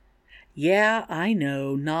Yeah, I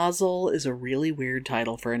know, nozzle is a really weird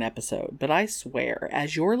title for an episode, but I swear,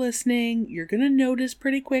 as you're listening, you're gonna notice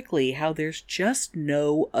pretty quickly how there's just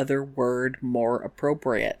no other word more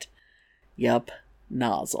appropriate. Yup,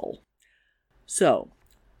 nozzle. So,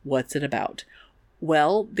 what's it about?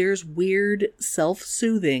 Well, there's weird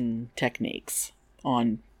self-soothing techniques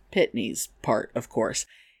on Pitney's part, of course.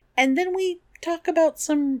 And then we talk about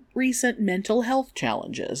some recent mental health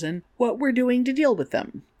challenges and what we're doing to deal with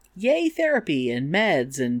them. Yay, therapy and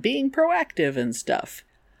meds and being proactive and stuff.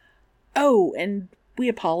 Oh, and we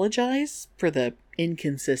apologize for the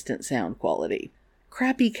inconsistent sound quality.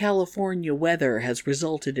 Crappy California weather has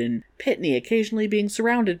resulted in Pitney occasionally being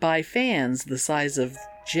surrounded by fans the size of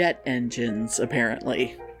jet engines,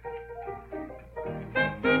 apparently.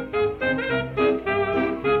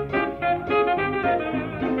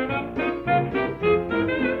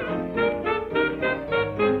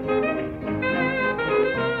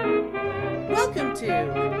 Welcome to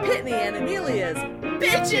Pitney and Amelia's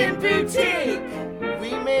Bitchin' Boutique!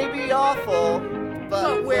 We may be awful,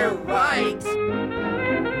 But we're right!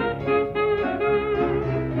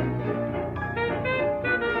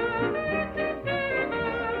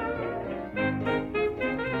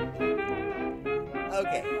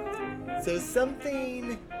 Okay, so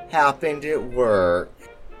something happened at work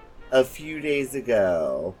a few days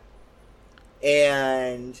ago,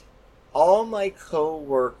 and all my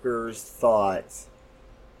co-workers thought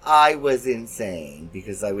I was insane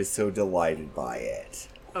because I was so delighted by it.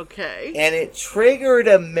 Okay. And it triggered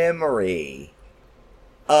a memory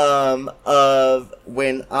of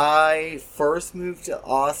when I first moved to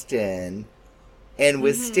Austin and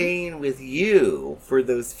was staying with you for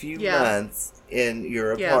those few months in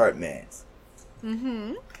your apartment.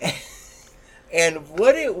 Mm-hmm. And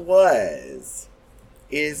what it was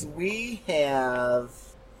is we have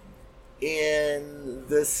in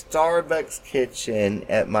the Starbucks kitchen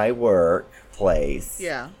at my workplace.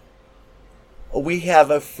 Yeah. We have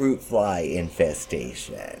a fruit fly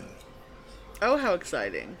infestation. Oh, how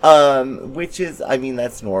exciting. Which is, I mean,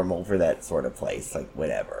 that's normal for that sort of place, like,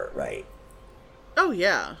 whatever, right? Oh,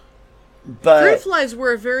 yeah. But Fruit flies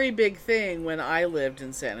were a very big thing when I lived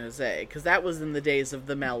in San Jose, because that was in the days of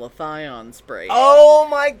the malathion spray. oh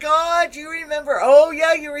my god, you remember? Oh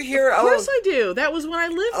yeah, you were here. Of course I do. That was when I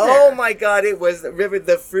lived there. Oh my god, it was, remember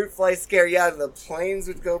the fruit fly scare? Yeah, the planes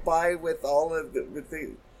would go by with all of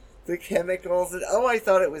the chemicals, and I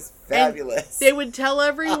thought it was fabulous. And they would tell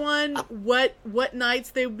everyone what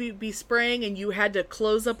nights they would be spraying, and you had to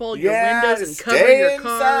close up all your windows and cover your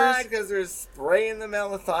cars because they're spraying the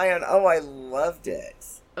malathion. Oh, I loved it.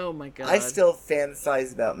 Oh my god! I still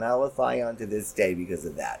fantasize about malathion to this day because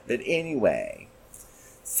of that. But anyway,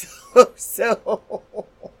 so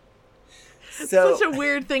such a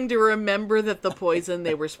weird thing to remember that the poison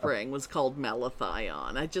they were spraying was called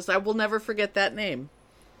malathion. I will never forget that name.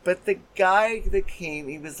 But the guy that came,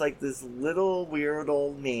 he was like this little weird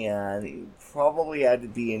old man. He probably had to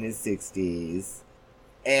be in his 60s.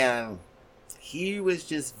 And he was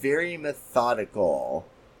just very methodical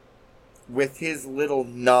with his little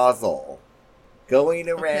nozzle. Going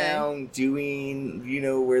around doing,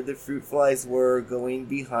 where the fruit flies were, going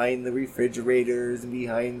behind the refrigerators and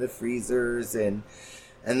behind the freezers.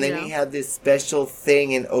 And then he had this special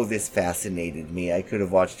thing, and this fascinated me. I could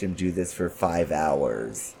have watched him do this for 5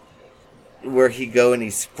 hours. Where he'd go and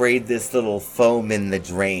he sprayed this little foam in the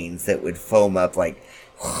drains that would foam up like...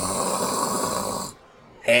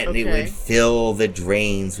 And it would fill the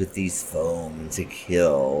drains with these foam to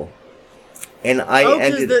kill. And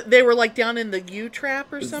because they were like down in the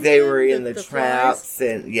U-trap or something? They were in the traps,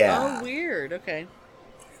 flies? And yeah. Oh, weird. Okay.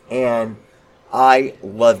 And I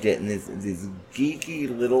loved it. And this geeky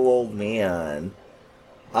little old man,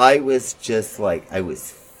 I was just like, I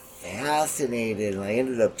was fascinated. And I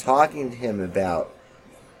ended up talking to him about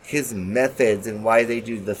his methods and why they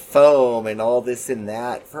do the foam and all this and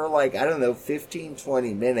that for 15,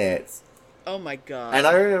 20 minutes. Oh my god. And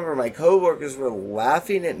I remember my coworkers were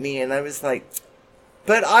laughing at me, and I was like,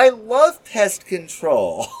 but I love pest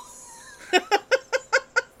control.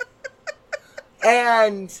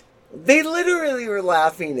 And they literally were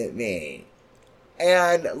laughing at me.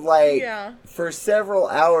 And, for several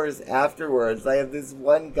hours afterwards, I have this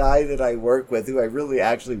one guy that I work with who I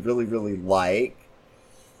really like.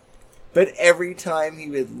 But every time he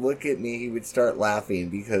would look at me, he would start laughing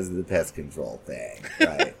because of the pest control thing,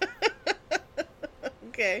 right?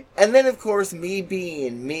 Okay. And then, of course, me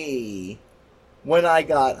being me, when I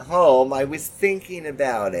got home, I was thinking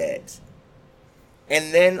about it.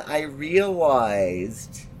 And then I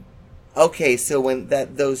realized Okay, so when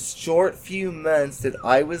those short few months that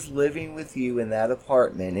I was living with you in that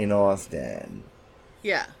apartment in Austin,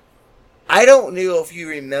 Yeah. I don't know if you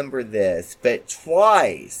remember this, but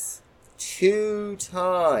two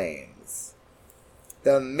times,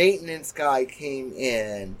 the maintenance guy came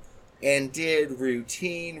in and did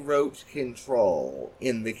routine roach control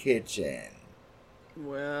in the kitchen.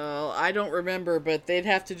 Well, I don't remember, but they'd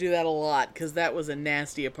have to do that a lot because that was a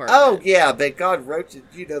nasty apartment. Oh, yeah, but God, roaches,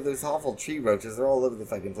 those awful tree roaches are all over the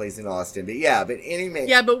fucking place in Austin. But yeah, but anyway.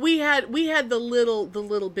 Yeah, but we had the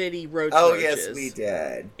little bitty roaches. Oh, yes, we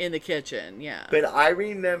did. In the kitchen, yeah. But I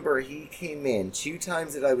remember he came in 2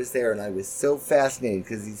 times that I was there, and I was so fascinated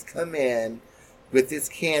because he's come in with this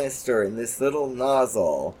canister and this little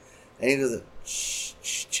nozzle, and he goes shh,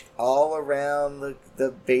 shh, shh, all around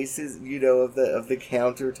the bases, of the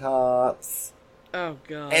countertops. Oh,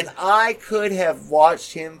 God. And I could have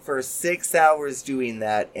watched him for 6 hours doing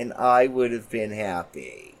that, and I would have been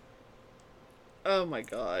happy. Oh, my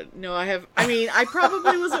God. No, I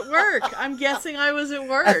probably was at work. I'm guessing I was at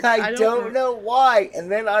work. I don't know why.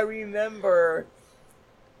 And then I remember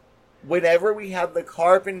whenever we had the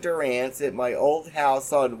carpenter ants at my old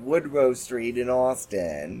house on Woodrow Street in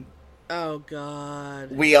Austin. Oh,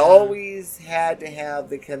 God. We always had to have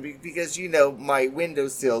the because, my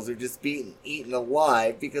windowsills are just being eaten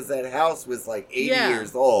alive because that house was like 80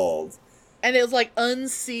 years old. And it was like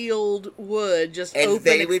unsealed wood, just and open,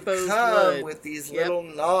 they would exposed come wood. with these little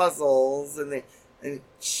nozzles and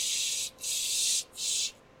shh, shh,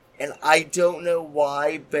 shh. And I don't know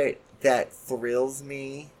why, but that thrills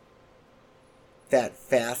me. That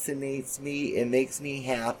fascinates me. It makes me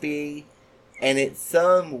happy. And it's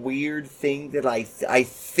some weird thing that I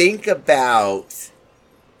think about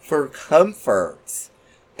for comfort.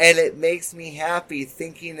 And it makes me happy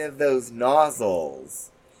thinking of those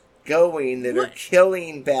nozzles going that are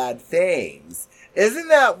killing bad things. Isn't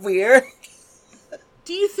that weird?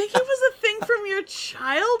 Do you think it was a thing from your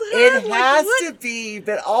childhood? It has to be,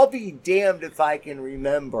 but I'll be damned if I can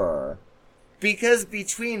remember. Because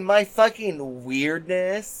between my fucking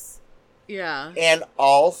weirdness... Yeah. And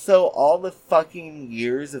also all the fucking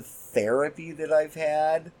years of therapy that I've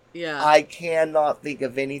had. Yeah. I cannot think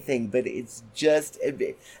of anything, but it's just...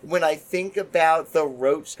 When I think about the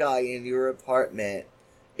roach guy in your apartment,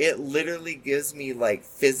 it literally gives me, like,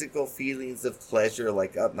 physical feelings of pleasure,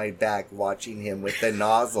 like, up my back watching him with the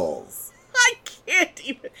nozzles. I can't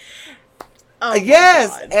even... Oh,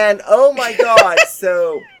 yes! God. And, oh my God,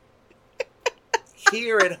 so...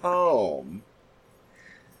 Here at home...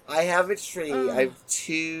 I have a tree. I have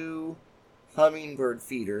 2 hummingbird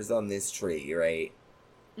feeders on this tree, right?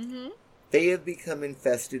 Mm-hmm. They have become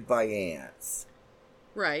infested by ants.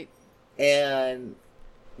 Right. And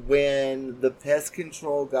when the pest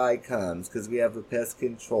control guy comes, because we have a pest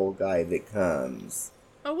control guy that comes.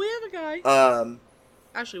 Oh, we have a guy.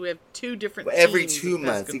 Actually, we have 2 different every teams 2 of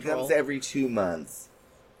months. pest He control. comes every 2 months.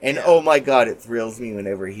 And oh my God, it thrills me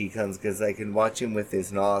whenever he comes because I can watch him with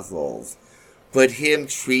his nozzles. But him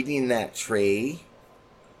treating that tree,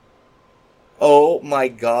 oh my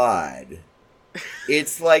God.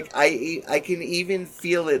 It's like, I can even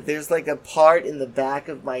feel it. There's like a part in the back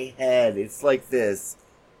of my head. It's like this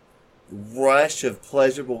rush of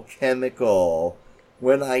pleasurable chemical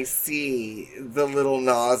when I see the little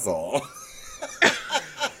nozzle.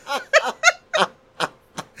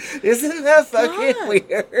 Isn't that fucking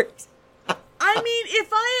weird? I mean,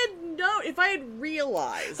 if I had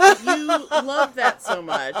realized that you love that so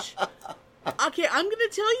much, okay, I'm going to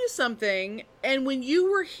tell you something. And when you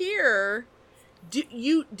were here, did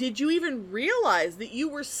you even realize that you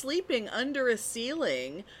were sleeping under a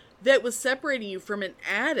ceiling that was separating you from an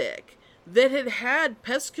attic that had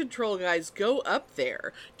pest control guys go up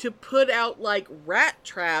there to put out like rat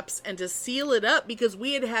traps and to seal it up because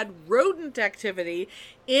we had rodent activity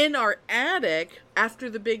in our attic after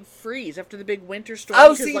the big freeze, after the big winter storm.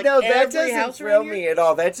 Oh, see, no, that doesn't thrill me at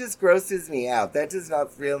all. That just grosses me out. That does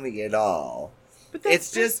not thrill me at all. But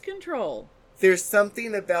that's pest control. There's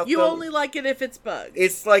something about you only like it if it's bugs.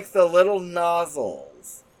 It's like the little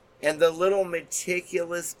nozzles. And the little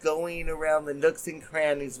meticulous going around the nooks and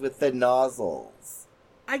crannies with the nozzles.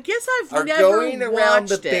 I guess I've never going around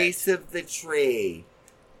the watched base of the tree.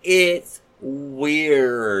 It's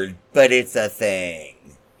weird, but it's a thing.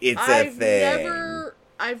 I've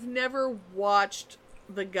never watched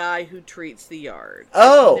the guy who treats the yard.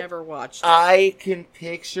 Oh, I've never watched it. I can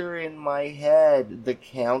picture in my head the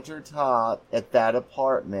countertop at that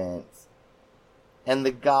apartment and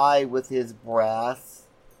the guy with his brass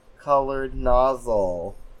colored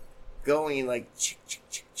nozzle going like chick chick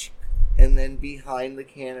chick chick, and then behind the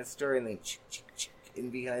canister and then chick chick chick,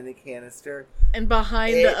 and behind the canister. And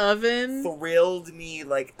behind the oven. Thrilled me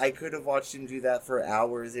like I could have watched him do that for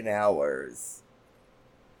hours and hours.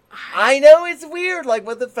 I know it's weird. Like,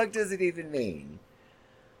 what the fuck does it even mean?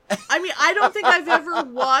 I mean, I don't think I've ever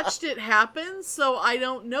watched it happen, so I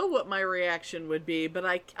don't know what my reaction would be, but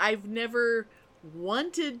I've never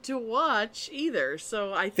wanted to watch either,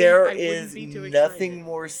 so I think there I wouldn't be too is excited. nothing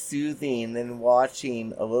more soothing than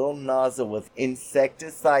watching a little nozzle with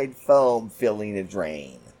insecticide foam filling a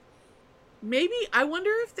drain. Maybe, I wonder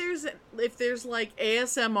if there's like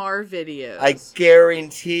ASMR videos. I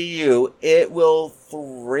guarantee you it will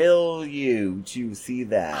thrill you to see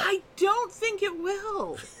that. I don't think it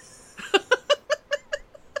will.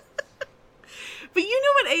 But you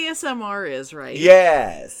know what ASMR is, right?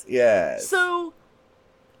 Yes. So,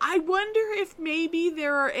 I wonder if maybe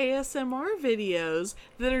there are ASMR videos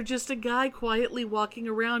that are just a guy quietly walking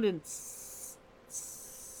around and...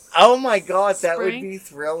 Oh my god, that would Spring. be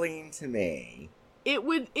thrilling to me.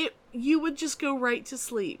 You would just go right to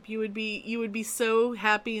sleep. You would be so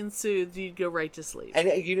happy and soothed, you'd go right to sleep.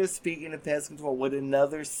 And speaking of pest control, what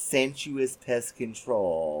another sensuous pest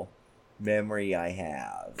control memory I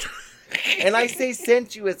have. And I say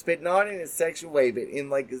sensuous, but not in a sexual way, but in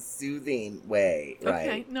like a soothing way, right?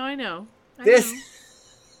 Okay, no, I know.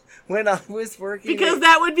 When I was working because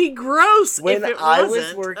that would be gross if it wasn't. I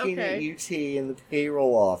was working at UT in the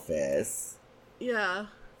payroll office. Yeah.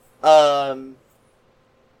 When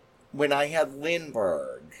I had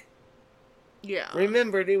Lindbergh. Yeah.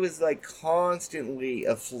 Remember, it was like constantly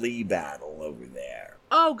a flea battle over there.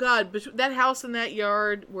 Oh God, but that house and that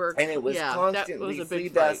yard were... And it was constantly that was a flea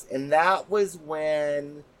big battles. fight. And that was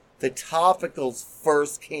when the topicals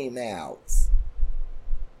first came out.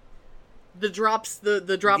 The drops between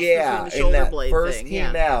the and shoulder that blade first thing.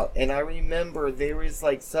 came out. And I remember there was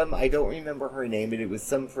like I don't remember her name, but it was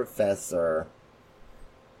some professor.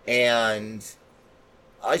 And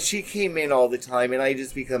she came in all the time, and I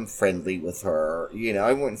just become friendly with her. You know,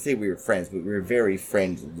 I wouldn't say we were friends, but we were very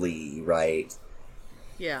friendly, right?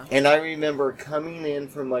 Yeah. And I remember coming in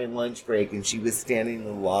from my lunch break, and she was standing in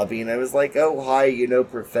the lobby, and I was like, oh, hi,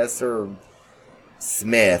 Professor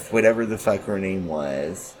Smith, whatever the fuck her name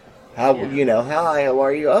was. Hi, how are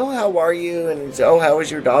you? Oh, how are you? And how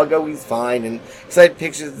was your dog? Oh, he's fine. And so I had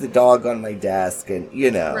pictures of the dog on my desk, and,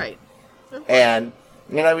 Right. And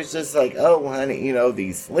I was just like, oh, honey,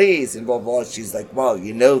 these fleas, and blah, blah. She's like, well,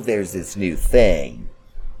 there's this new thing,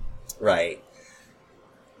 right,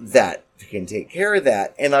 that can take care of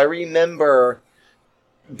that. And I remember,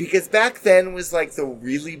 because back then was like the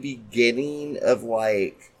really beginning of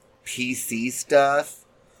like PC stuff,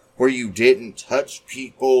 where you didn't touch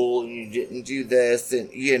people and you didn't do this, and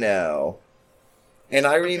and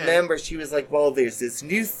I remember she was like, well, there's this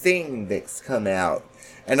new thing that's come out.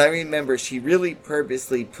 And I remember she really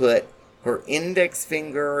purposely put her index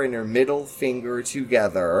finger and her middle finger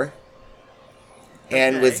together.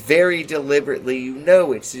 And was very deliberately,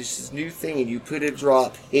 it's just this new thing. And you put a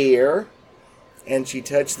drop here. And she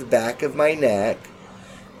touched the back of my neck.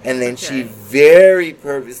 And then she very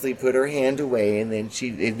purposely put her hand away. And then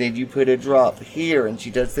you put a drop here. And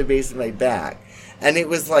she touched the base of my back. And it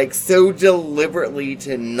was like so deliberately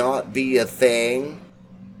to not be a thing.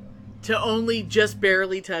 To only just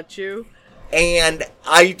barely touch you? And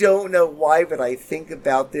I don't know why, but I think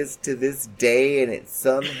about this to this day, and it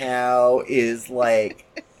somehow is like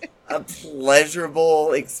a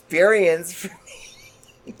pleasurable experience for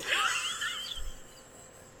me.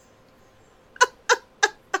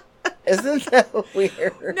 Isn't that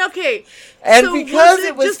weird? Okay. And so because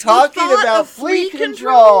it was talking about flea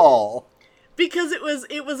control. Because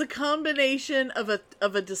it was a combination of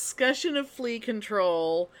a discussion of flea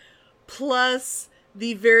control plus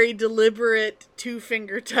the very deliberate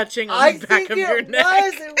two-finger touching on the back of your neck.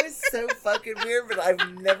 It was so fucking weird, but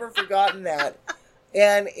I've never forgotten that.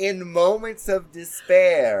 And in moments of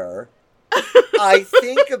despair, I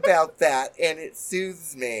think about that, and it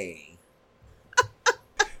soothes me.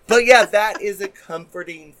 But yeah, that is a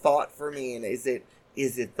comforting thought for me. And is it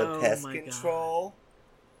the pest control? God.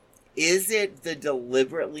 Is it the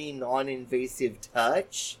deliberately non-invasive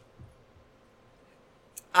touch?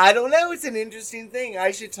 I don't know. It's an interesting thing.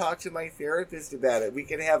 I should talk to my therapist about it. We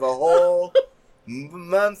could have a whole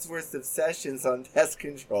month's worth of sessions on pest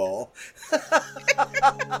control. Sanctus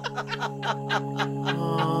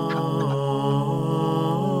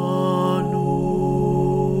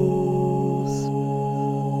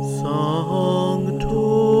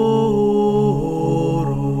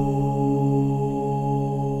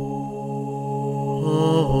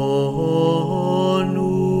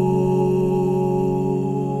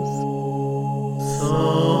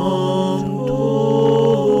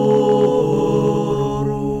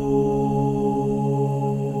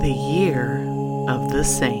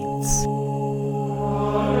Folds.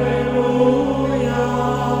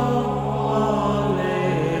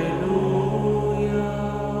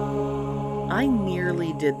 I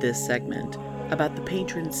nearly did this segment about the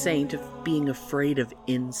patron saint of being afraid of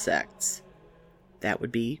insects. That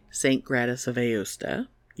would be Saint Gratus of Aosta.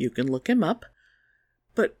 You can look him up.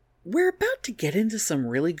 But we're about to get into some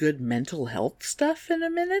really good mental health stuff in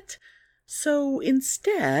a minute. So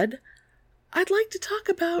instead, I'd like to talk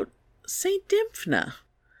about Saint Dymphna,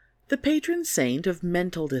 the patron saint of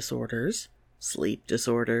mental disorders, sleep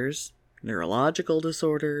disorders, neurological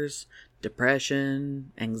disorders,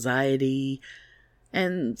 depression, anxiety,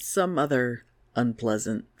 and some other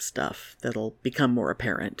unpleasant stuff that'll become more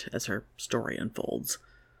apparent as her story unfolds.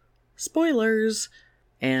 Spoilers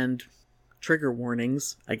and trigger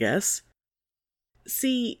warnings, I guess.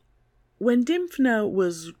 See, when Dymphna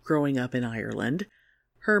was growing up in Ireland,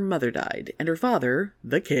 her mother died, and her father,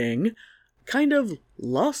 the king, kind of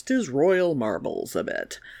lost his royal marbles a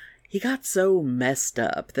bit. He got so messed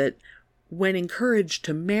up that when encouraged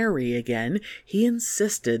to marry again, he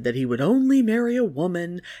insisted that he would only marry a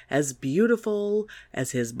woman as beautiful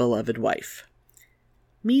as his beloved wife.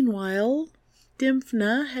 Meanwhile,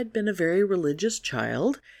 Dymphna had been a very religious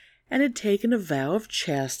child and had taken a vow of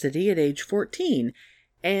chastity at age 14,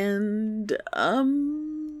 and,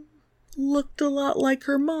 looked a lot like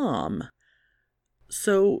her mom.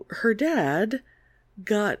 So her dad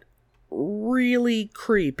got really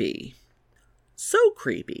creepy. So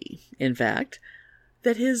creepy, in fact,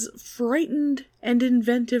 that his frightened and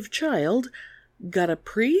inventive child got a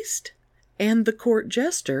priest and the court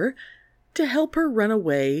jester to help her run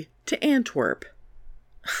away to Antwerp.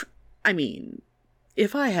 I mean,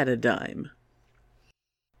 if I had a dime.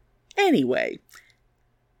 Anyway,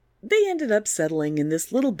 they ended up settling in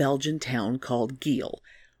this little Belgian town called Giel,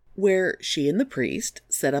 where she and the priest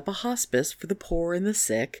set up a hospice for the poor and the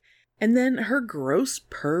sick, and then her gross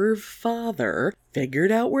perv father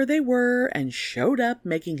figured out where they were and showed up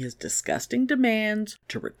making his disgusting demands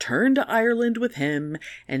to return to Ireland with him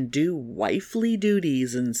and do wifely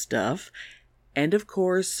duties and stuff, and of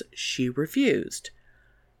course she refused.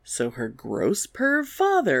 So her gross perv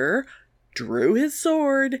father drew his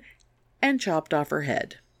sword and chopped off her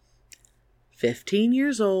head. 15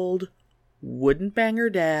 years old, wouldn't bang her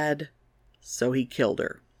dad, so he killed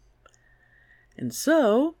her. And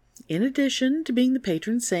so, in addition to being the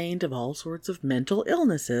patron saint of all sorts of mental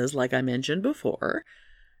illnesses, like I mentioned before,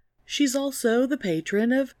 she's also the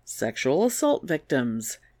patron of sexual assault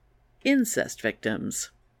victims, incest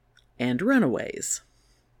victims, and runaways.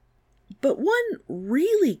 But one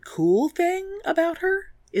really cool thing about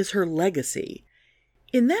her is her legacy.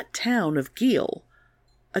 In that town of Giel,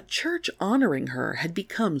 a church honoring her had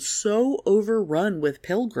become so overrun with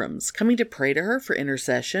pilgrims coming to pray to her for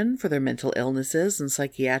intercession for their mental illnesses and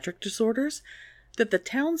psychiatric disorders that the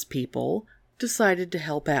townspeople decided to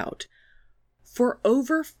help out. For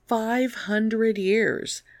over 500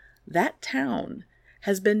 years, that town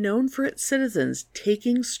has been known for its citizens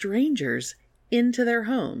taking strangers into their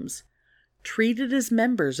homes, treated as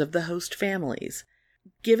members of the host families,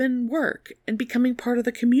 given work, and becoming part of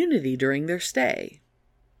the community during their stay.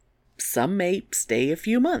 Some may stay a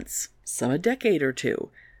few months, some a decade or two,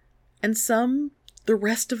 and some the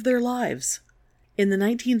rest of their lives. In the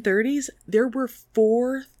 1930s, there were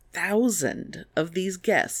 4,000 of these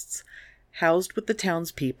guests housed with the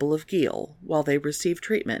townspeople of Giel while they received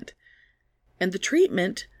treatment. And the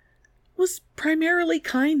treatment was primarily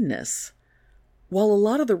kindness. While a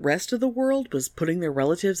lot of the rest of the world was putting their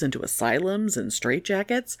relatives into asylums and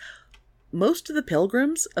straitjackets, most of the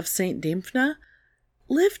pilgrims of St. Dymphna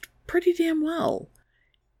lived pretty damn well.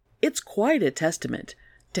 It's quite a testament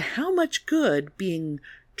to how much good being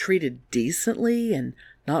treated decently and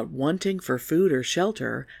not wanting for food or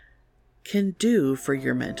shelter can do for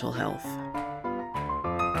your mental health.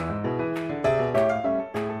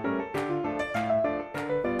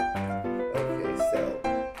 Okay,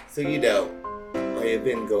 so you know, I have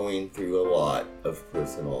been going through a lot of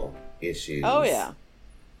personal issues. Oh, yeah.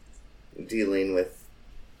 Dealing with,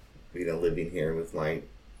 living here with my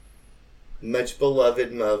much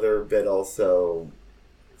beloved mother, but also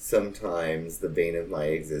sometimes the bane of my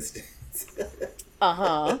existence.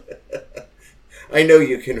 Uh-huh. I know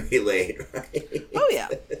you can relate, right? Oh, yeah.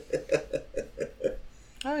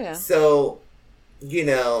 Oh, yeah. So,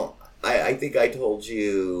 I think I told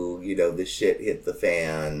you, the shit hit the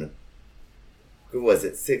fan. Who was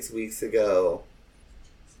it, 6 weeks ago?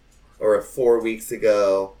 Or 4 weeks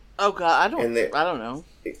ago? Oh, God, I don't know.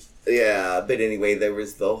 Yeah, but anyway, there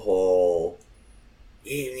was the whole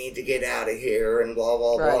you need to get out of here and blah,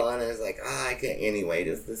 blah, Right. blah. And I was like, I can't. Anyway,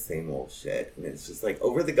 just the same old shit. And it's just like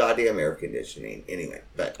over the goddamn air conditioning. Anyway,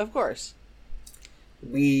 but Of course.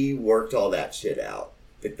 we worked all that shit out.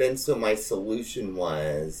 But then, so my solution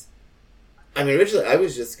was, I mean, originally I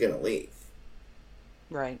was just going to leave.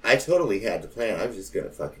 Right. I totally had to plan. I was just going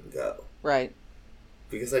to fucking go. Right.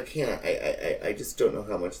 Because I can't, I just don't know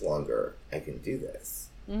how much longer I can do this.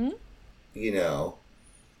 Mm-hmm. You know?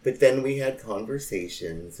 But then we had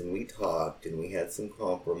conversations, and we talked, and we had some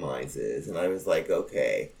compromises, and I was like,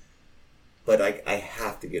 okay, but I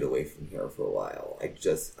have to get away from here for a while.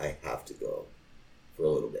 I have to go for a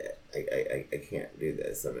little bit. I can't do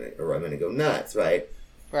this. I'm gonna go nuts, right?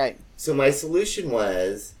 Right. So my solution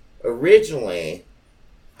was, originally,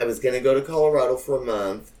 I was gonna go to Colorado for a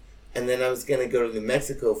month, and then I was gonna go to New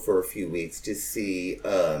Mexico for a few weeks to see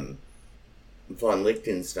von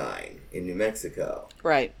Liechtenstein in New Mexico.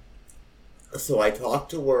 Right. So I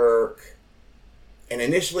talked to work, and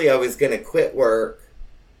initially I was going to quit work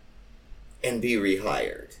and be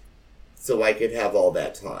rehired so I could have all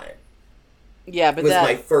that time. Yeah, but was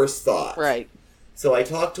my first thought. Right. So I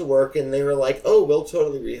talked to work, and they were like, oh, we'll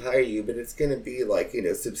totally rehire you, but it's going to be like,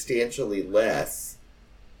 substantially less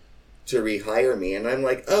to rehire me. And I'm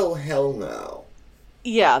like, oh, hell no.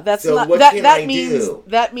 Yeah, that's So not what that. can That I means do?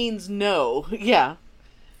 that means no. Yeah.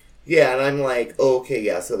 Yeah, and I'm like, oh, okay,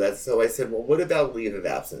 yeah, so I said, well, what about leave of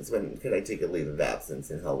absence? When could I take a leave of absence,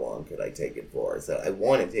 and how long could I take it for? So I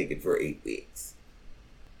want to take it for 8 weeks.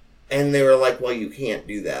 And they were like, well, you can't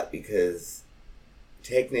do that because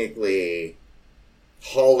technically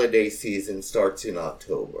holiday season starts in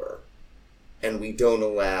October. And we don't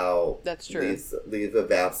allow That's true. leave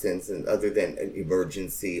of absence and other than an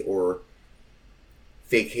emergency or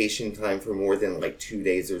vacation time for more than like 2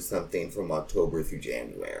 days or something from October through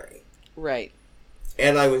January. Right.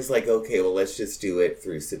 And I was like, okay, well, let's just do it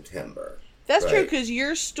through September. That's true, Right. because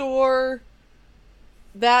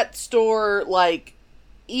that store, like,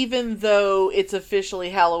 even though it's officially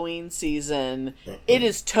Halloween season, it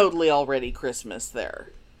is totally already Christmas there.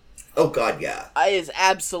 Oh, God, yeah. It is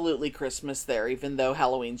absolutely Christmas there, even though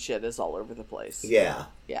Halloween shit is all over the place. Yeah.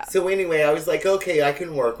 Yeah. So anyway, I was like, okay, I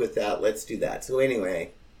can work with that. Let's do that. So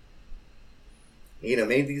anyway,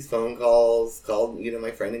 made these phone calls, called,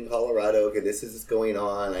 my friend in Colorado. Okay, this is what's going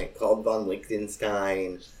on. I called von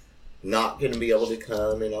Liechtenstein. Not going to be able to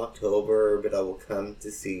come in October, but I will come to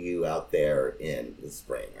see you out there in the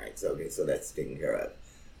spring, right? So, okay, so that's taken care of.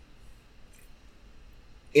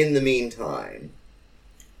 In the meantime,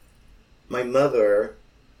 my mother,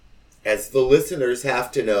 as the listeners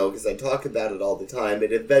have to know, because I talk about it all the time,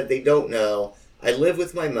 but if they don't know, I live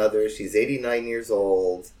with my mother. She's 89 years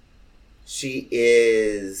old. She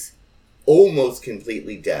is almost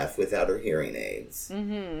completely deaf without her hearing aids.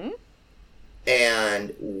 Mm-hmm.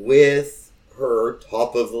 And with her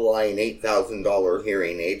top-of-the-line $8,000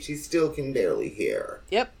 hearing aid, she still can barely hear.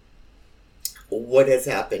 Yep. What has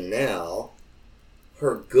happened now,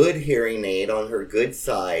 her good hearing aid on her good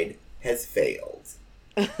side has failed.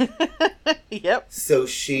 Yep. So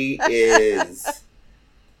she is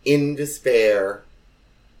in despair,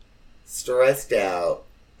 stressed out,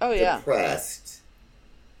 Oh, yeah. depressed.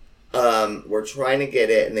 We're trying to get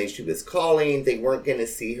it, and she was calling. They weren't going to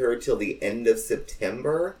see her till the end of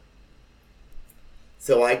September.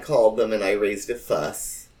 So I called them, and I raised a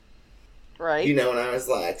fuss. Right. And I was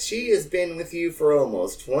like, she has been with you for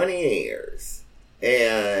almost 20 years.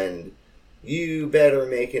 And you better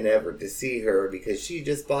make an effort to see her because she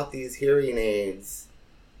just bought these hearing aids,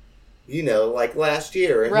 like last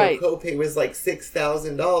year. And Right. her copay was like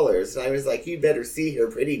 $6,000. And I was like, you better see her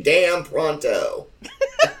pretty damn pronto.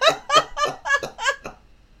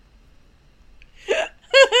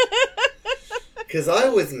 Because I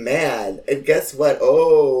was mad. And guess what?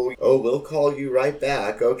 Oh, we'll call you right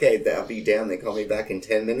back. Okay, that'll be damn. They call me back in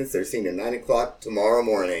 10 minutes. They're seeing at 9 o'clock tomorrow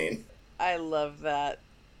morning. I love that.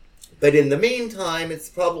 But in the meantime, it's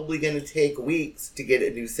probably going to take weeks to get a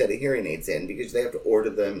new set of hearing aids in because they have to order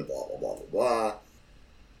them and blah, blah, blah, blah, blah.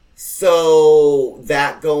 So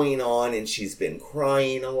that going on, and she's been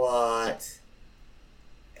crying a lot.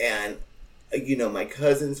 And, my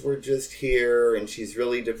cousins were just here, and she's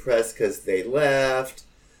really depressed because they left.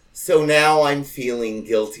 So now I'm feeling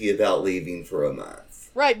guilty about leaving for a month.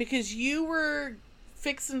 Right, because you were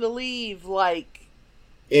fixing to leave, I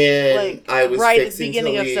was right at the fixing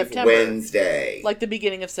beginning to of leave September. Wednesday. Like the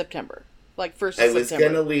beginning of September. Like 1st of I was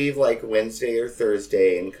September. going to leave like Wednesday or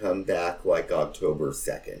Thursday and come back like October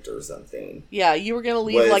 2nd or something. Yeah, you were going to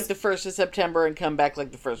leave like the 1st of September and come back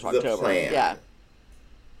like the 1st of October. The plan. Yeah.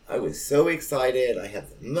 I was so excited. I have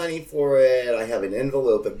the money for it. I have an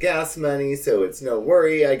envelope of gas money, so it's no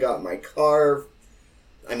worry. I got my car,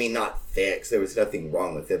 I mean, not fixed. There was nothing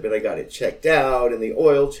wrong with it, but I got it checked out and the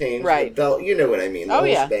oil changed. Right. The belt, you know what I mean. The Oh, whole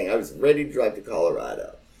yeah. shebang. I was ready to drive to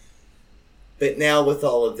Colorado. But now with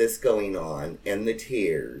all of this going on and the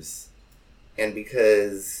tears, and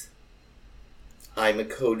because I'm a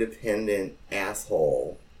codependent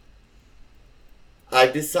asshole,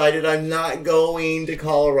 I've decided I'm not going to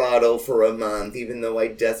Colorado for a month, even though I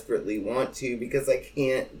desperately want to, because I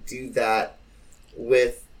can't do that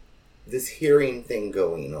with this hearing thing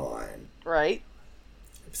going on. Right.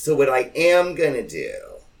 So what I am going to do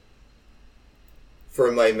for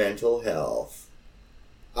my mental health,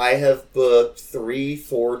 I have booked 3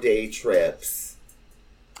 4-day trips.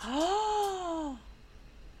 Oh,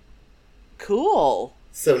 cool.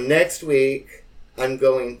 So next week, I'm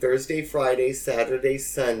going Thursday, Friday, Saturday,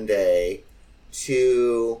 Sunday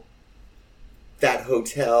to that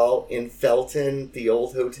hotel in Felton, the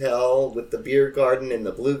old hotel with the beer garden and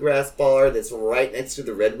the bluegrass bar that's right next to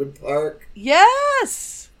the Redwood Park.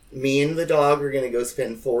 Yes! Me and the dog are going to go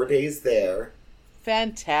spend 4 days there.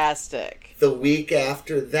 Fantastic. The week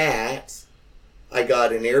after that, I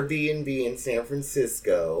got an Airbnb in San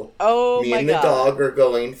Francisco. Oh, Me my and God. the dog are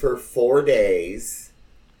going for 4 days.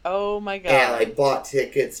 Oh, my God. And I bought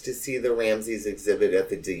tickets to see the Ramses exhibit at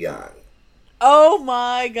the De Young. Oh,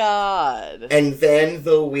 my God. And then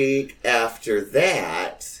the week after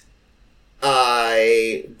that,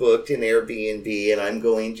 I booked an Airbnb and I'm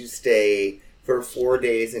going to stay for 4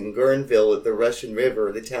 days in Guerneville at the Russian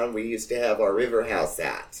River, the town we used to have our river house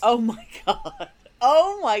at. Oh, my God.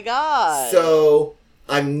 Oh, my God. So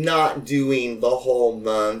I'm not doing the whole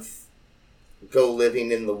month, go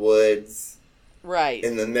living in the woods. Right.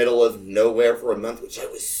 In the middle of nowhere for a month, which I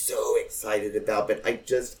was so excited about, but I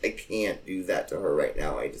can't do that to her right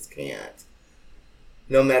now. I just can't.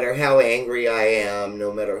 No matter how angry I am,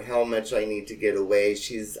 no matter how much I need to get away,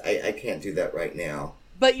 I can't do that right now.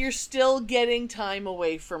 But you're still getting time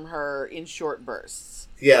away from her in short bursts.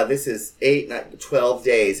 Yeah, this is 12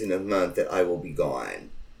 days in a month that I will be gone.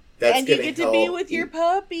 That's and you gonna get to help be with your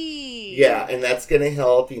puppy. Yeah, and that's going to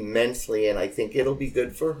help immensely, and I think it'll be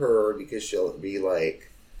good for her because she'll be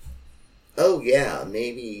like, oh yeah,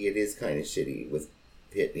 maybe it is kind of shitty with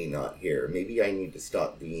Pitney not here. Maybe I need to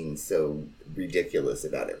stop being so ridiculous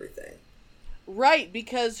about everything. Right,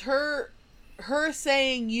 because her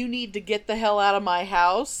saying you need to get the hell out of my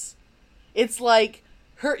house, it's like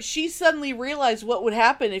she suddenly realized what would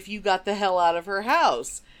happen if you got the hell out of her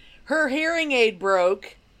house. Her hearing aid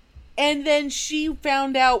broke. And then she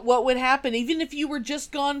found out what would happen even if you were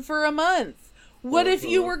just gone for a month. What if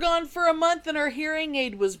you were gone for a month and her hearing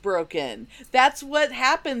aid was broken? That's what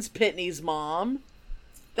happens, Pitney's mom.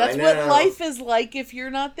 That's what life is like if you're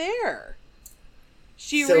not there.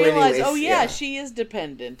 She realized, she is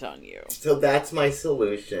dependent on you. So that's my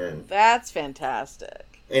solution. That's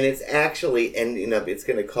fantastic. And it's actually ending up, it's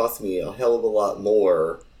going to cost me a hell of a lot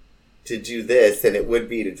more to do this than it would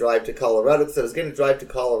be to drive to Colorado, because I was going to drive to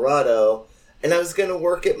Colorado and I was going to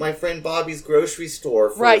work at my friend Bobby's grocery store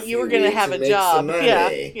for a few you were going to have a job.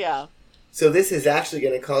 Yeah. So this is actually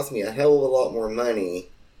going to cost me a hell of a lot more money,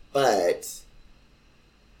 but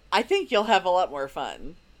I think you'll have a lot more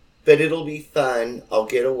fun. But it'll be fun. I'll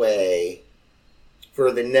get away.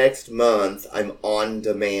 For the next month, I'm on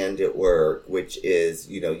demand at work, which is,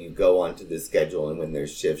 you go onto the schedule and when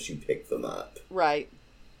there's shifts, you pick them up. Right.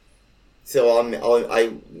 So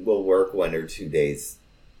I will work 1 or 2 days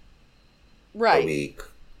a week,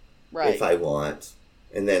 if I want,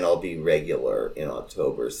 and then I'll be regular in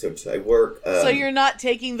October. So I work. So you're not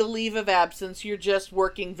taking the leave of absence; you're just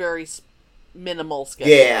working very minimal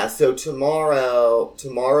schedule. Yeah. So tomorrow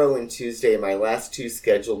and Tuesday are my last 2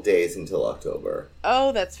 scheduled days until October.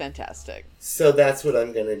 Oh, that's fantastic. So that's what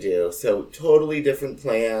I'm gonna do. So totally different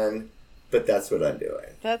plan, but that's what I'm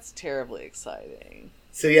doing. That's terribly exciting.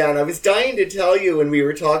 So yeah, and I was dying to tell you when we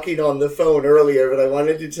were talking on the phone earlier, but I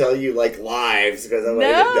wanted to tell you live because I wanted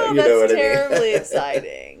to know, you know what I mean. That's terribly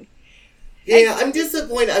exciting. Yeah, I'm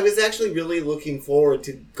disappointed. I was actually really looking forward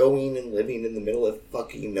to going and living in the middle of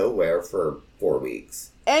fucking nowhere for 4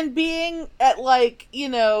 weeks. And being at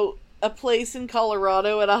a place in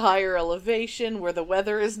Colorado at a higher elevation where the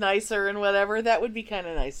weather is nicer and whatever, that would be kind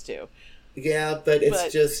of nice too. Yeah, but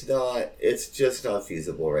it's just not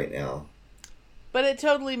feasible right now. But it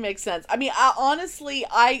totally makes sense. I mean,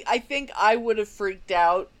 I think I would have freaked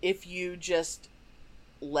out if you just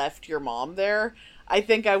left your mom there. I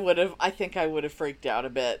think I would have freaked out a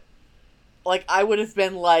bit. I would have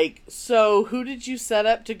been so who did you set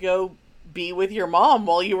up to go be with your mom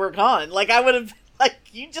while you were gone? I would have Like,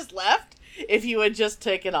 you just left? If you had just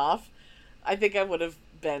taken off, I think I would have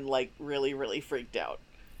been, like, really, really freaked out.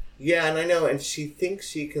 Yeah, and I know, and she thinks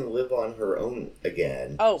she can live on her own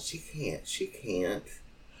again. Oh. She can't.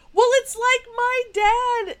 Well, it's like my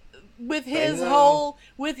dad with his whole,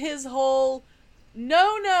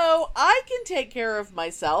 no, I can take care of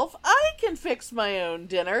myself. I can fix my own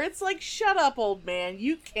dinner. It's like, shut up, old man.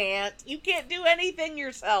 You can't do anything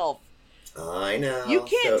yourself. I know. You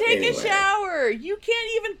can't take a shower. You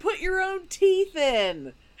can't even put your own teeth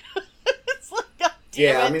in. It's like, God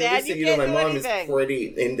damn it, Dad, you can't my do mom anything. is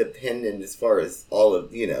pretty independent as far as all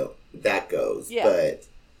of, that goes. Yeah. But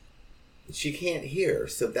she can't hear,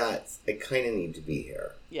 so I kind of need to be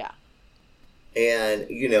here. Yeah. And,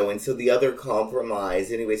 and so the other compromise,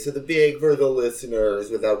 anyway, so for the listeners,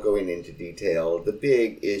 without going into detail, the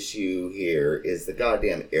big issue here is the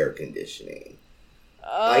goddamn air conditioning.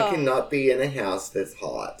 Oh. I cannot be in a house that's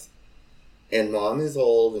hot. And Mom is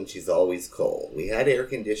old and she's always cold. We had air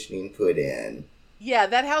conditioning put in. Yeah,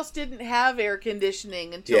 that house didn't have air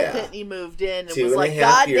conditioning until Pitney moved in and was like, 2.5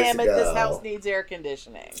 God years damn it, ago. this house needs air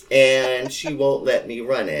conditioning. And she won't let me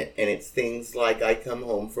run it. And it's things like I come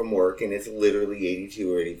home from work and it's literally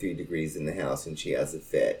 82 or 83 degrees in the house and she has a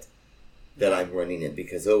fit that I'm running it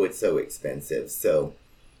because, it's so expensive. So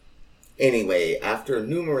anyway, after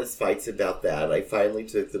numerous fights about that, I finally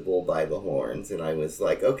took the bull by the horns and I was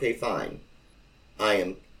like, okay, fine. I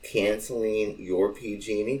am canceling your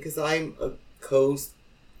PG&E because I'm a host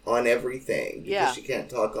on everything. Because she can't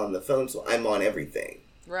talk on the phone, so I'm on everything.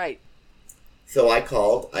 Right. So I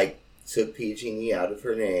took PG&E out of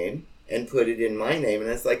her name and put it in my name. And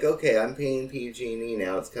I was like, okay, I'm paying PG&E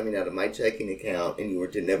now. It's coming out of my checking account. And you were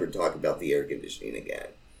to never talk about the air conditioning again.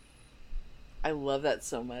 I love that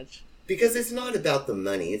so much. Because it's not about the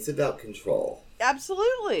money. It's about control.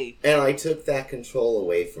 Absolutely. And I took that control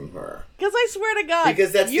away from her. Because I swear to God.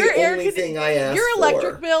 Because that's the only thing I asked for. Your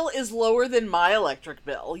electric bill is lower than my electric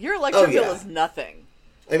bill. Your electric bill is nothing.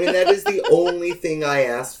 I mean, that is the only thing I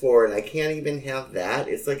asked for, and I can't even have that.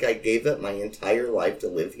 It's like I gave up my entire life to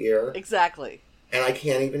live here. Exactly. And I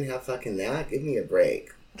can't even have fucking that? Give me a break.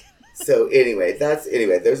 So anyway,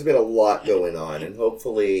 there's been a lot going on, and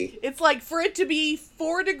hopefully... It's like, for it to be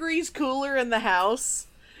 4 degrees cooler in the house,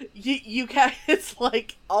 you can, it's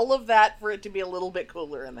like all of that for it to be a little bit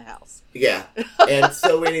cooler in the house. Yeah. And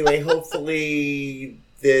so anyway, hopefully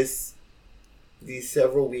these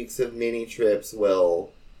several weeks of mini trips will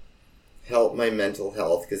help my mental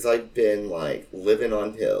health, because I've been, like, living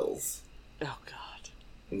on pills. Oh, God.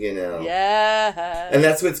 Yeah. And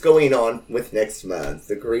that's what's going on with next month.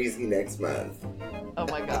 The crazy next month. Oh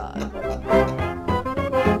my God.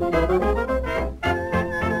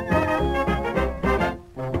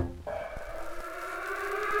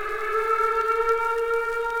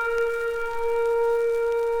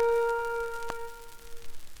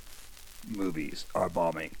 Movies are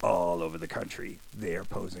bombing all over the country. They are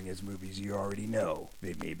posing as movies you already know.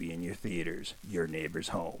 They may be in your theaters, your neighbor's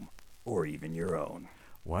home, or even your own.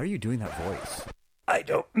 Why are you doing that voice? I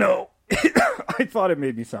don't know. I thought it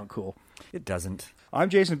made me sound cool. It doesn't.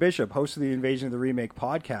 I'm Jason Bishop, host of the Invasion of the Remake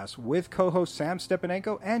podcast, with co-hosts Sam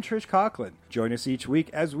Stepanenko and Trish Coughlin. Join us each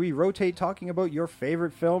week as we rotate talking about your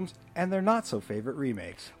favorite films and their not-so-favorite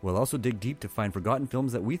remakes. We'll also dig deep to find forgotten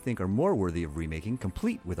films that we think are more worthy of remaking,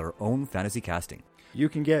 complete with our own fantasy casting. You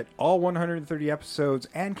can get all 130 episodes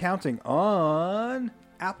and counting on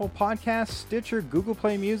Apple Podcasts, Stitcher, Google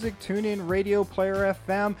Play Music, TuneIn, Radio, Player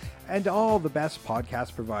FM, and all the best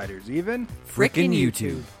podcast providers, even frickin'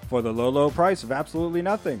 YouTube. For the low, low price of absolutely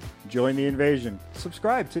nothing. Join the invasion.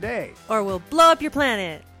 Subscribe today. Or we'll blow up your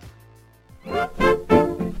planet. Ooh,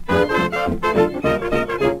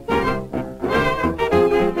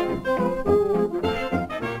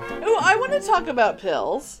 I want to talk about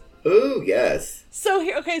pills. Ooh, yes. So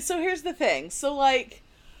here's the thing. So, like,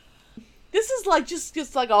 this is like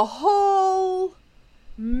just like a whole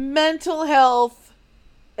mental health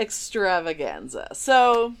extravaganza.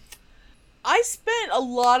 So I spent a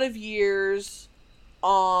lot of years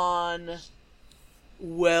on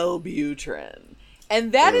Wellbutrin.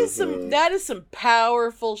 And that is some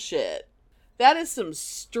powerful shit. That is some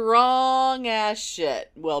strong ass shit,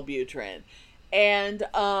 Wellbutrin. And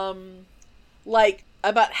like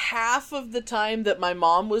about half of the time that my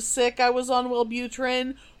mom was sick, I was on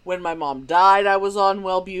Wellbutrin. When my mom died, I was on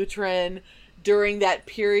Wellbutrin. During that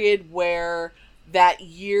period that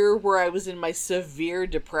year where I was in my severe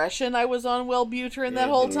depression, I was on Wellbutrin that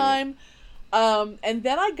whole time. And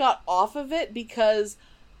then I got off of it because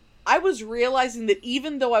I was realizing that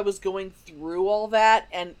even though I was going through all that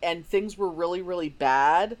and things were really, really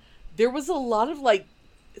bad, there was a lot of, like,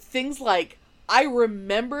 things like I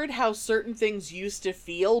remembered how certain things used to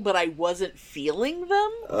feel, but I wasn't feeling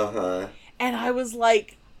them. Uh-huh. And I was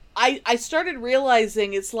like, I started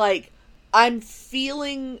realizing it's like, I'm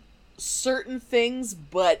feeling certain things,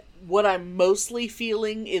 but what I'm mostly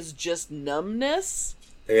feeling is just numbness.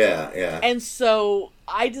 Yeah, yeah. And so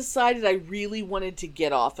I decided I really wanted to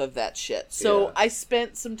get off of that shit. So Yeah. I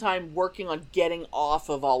spent some time working on getting off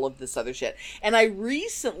of all of this other shit. And I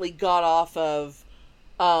recently got off of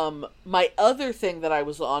my other thing that I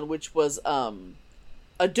was on, which was a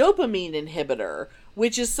dopamine inhibitor,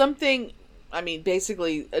 which is something, I mean,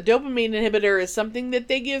 basically, a dopamine inhibitor is something that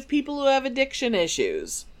they give people who have addiction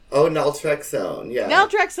issues. Oh, naltrexone, yeah.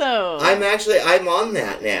 Naltrexone! I'm on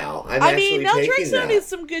that now. I mean, taking naltrexone that. is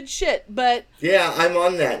some good shit, but... Yeah, I'm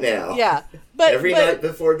on that now. Yeah, but... Every night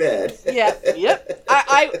before bed. Yeah, yep.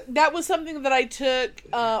 I that was something that I took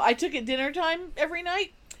at dinner time every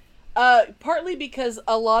night. Partly because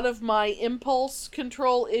a lot of my impulse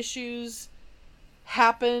control issues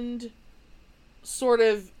happened sort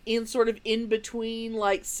of in between,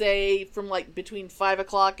 like, say, from, like, between 5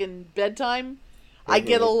 o'clock and bedtime. Mm-hmm.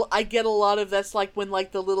 I get a lot of that's like when,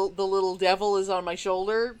 like, the little devil is on my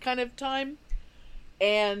shoulder kind of time.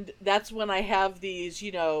 And that's when I have these,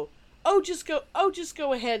 just go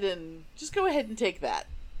ahead and take that.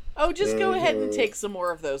 Oh, just go ahead and take some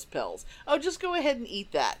more of those pills. Oh, just go ahead and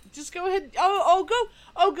eat that. Just go ahead.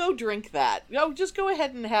 Go drink that. Oh, just go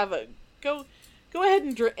ahead and go ahead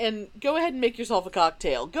and drink, and go ahead and make yourself a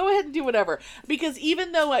cocktail. Go ahead and do whatever. Because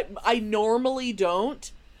even though I normally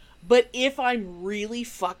don't, but if I'm really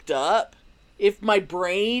fucked up, if my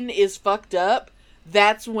brain is fucked up,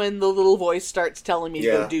 that's when the little voice starts telling me to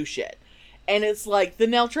go do shit. And it's like, the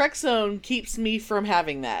naltrexone keeps me from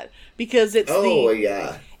having that. Because it's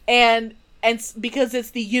And because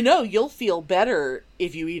it's the, you'll feel better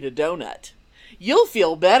if you eat a donut. You'll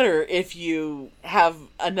feel better if you have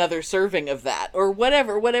another serving of that. Or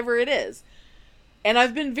whatever it is. And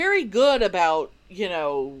I've been very good about,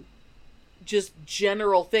 just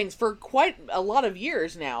general things for quite a lot of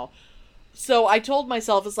years now. So I told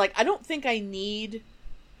myself, it's like, I don't think I need...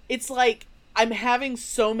 It's like, I'm having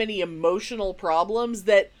so many emotional problems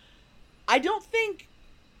that I don't think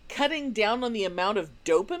cutting down on the amount of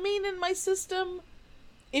dopamine in my system,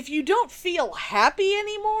 if you don't feel happy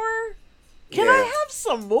anymore, can I have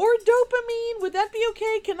some more dopamine? Would that be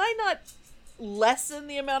okay? Can I not lessen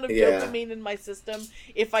the amount of dopamine in my system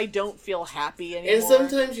if I don't feel happy anymore? And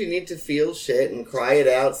sometimes you need to feel shit and cry it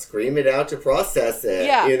out, scream it out to process it.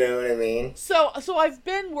 Yeah. You know what I mean? So I've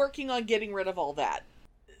been working on getting rid of all that.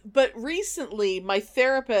 But recently, my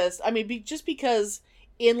therapist, just because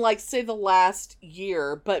in, like, say, the last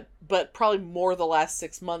year, but probably more the last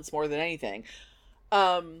 6 months more than anything,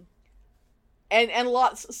 and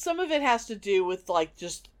some of it has to do with, like,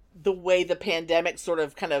 just the way the pandemic sort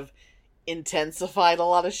of kind of intensified a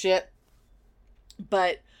lot of shit.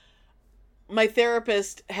 But my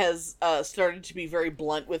therapist has started to be very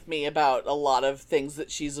blunt with me about a lot of things that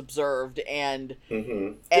she's observed, and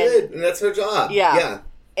good, and that's her job. Yeah.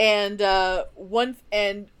 And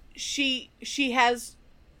she has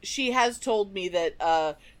told me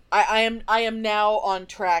that I am now on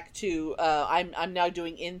track to I'm now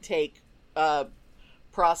doing intake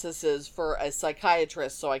processes for a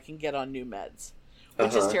psychiatrist so I can get on new meds,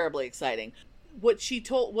 which is terribly exciting.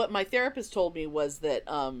 What my therapist told me was that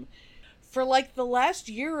for, like, the last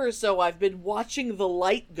year or so, I've been watching the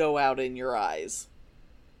light go out in your eyes.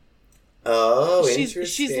 Oh, interesting.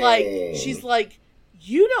 She's like,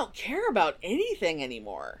 you don't care about anything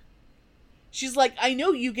anymore. She's like, I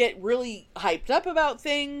know you get really hyped up about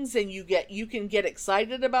things, and you can get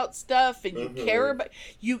excited about stuff, and you care about,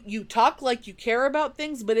 you talk like you care about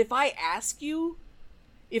things, but if I ask you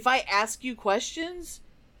questions,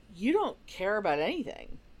 you don't care about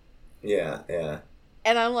anything. Yeah.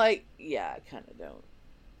 And I'm like, yeah, I kind of don't.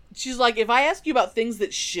 She's like, if I ask you about things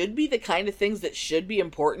that should be the kind of things that should be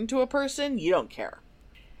important to a person, you don't care.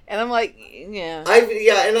 And I'm like, yeah.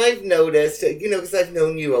 I've noticed, because I've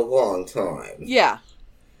known you a long time. Yeah.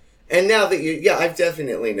 And now that I've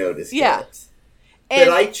definitely noticed it. And but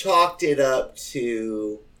I chalked it up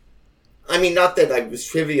to, not that I was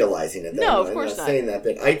trivializing it. No, of course I'm not saying that,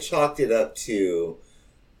 but I chalked it up to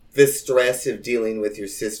the stress of dealing with your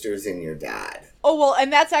sisters and your dad. Oh, well,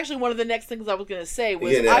 and that's actually one of the next things I was going to say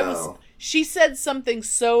was, she said something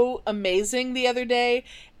so amazing the other day,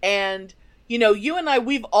 and you and I,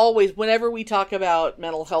 we've always, whenever we talk about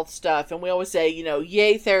mental health stuff, and we always say,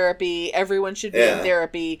 yay therapy, everyone should be in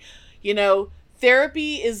therapy.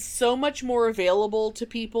 Therapy is so much more available to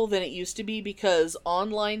people than it used to be because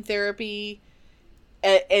online therapy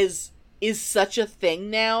is such a thing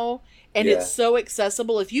now. And Yeah. it's so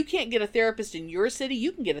accessible. If you can't get a therapist in your city,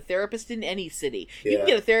 you can get a therapist in any city. You can Yeah.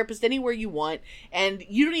 get a therapist anywhere you want, and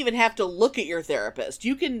you don't even have to look at your therapist.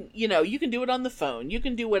 You can, you can do it on the phone. You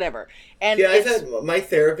can do whatever. And Yeah, I've had my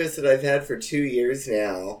therapist that I've had for 2 years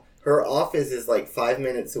now. Her office is like 5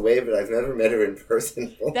 minutes away, but I've never met her in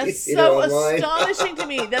person. Only that's seen so her online. astonishing to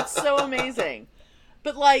me. That's so amazing.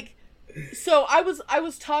 But like, so I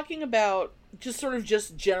was talking about just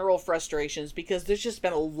general frustrations because there's just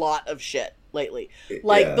been a lot of shit lately.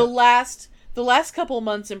 Like Yeah. the last couple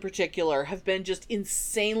months in particular have been just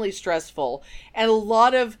insanely stressful, and a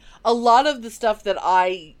lot of the stuff that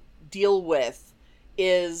I deal with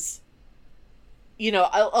is,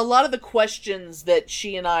 a lot of the questions that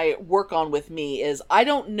she and I work on with me is, I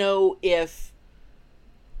don't know if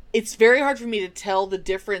it's very hard for me to tell the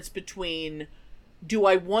difference between, do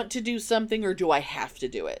I want to do something or do I have to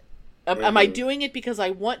do it? Am I doing it because I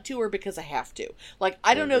want to or because I have to? Like,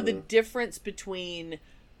 I don't know the difference between...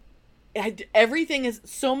 Everything is...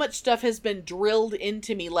 So much stuff has been drilled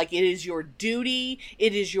into me. Like, it is your duty.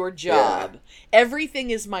 It is your job. Yeah. Everything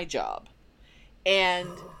is my job. And...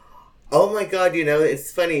 Oh my God,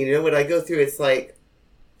 it's funny. What I go through, it's like,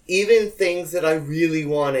 even things that I really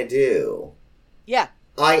want to do, Yeah.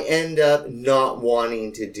 I end up not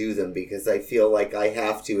wanting to do them because I feel like I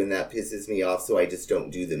have to, and that pisses me off, so I just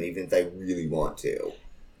don't do them, even if I really want to.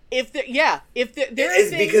 If there are It's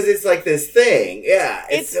things, because it's like this thing. Yeah,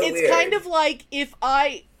 it's so weird. kind of like if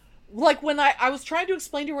I... Like when I was trying to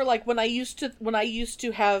explain to her, like when I used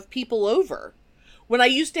to have people over, when I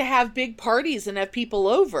used to have big parties and have people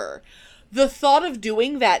over, the thought of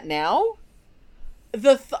doing that now,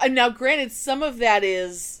 now granted, some of that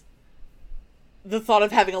is the thought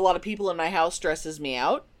of having a lot of people in my house stresses me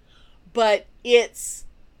out, but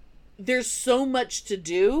there's so much to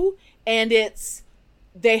do, and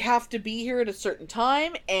they have to be here at a certain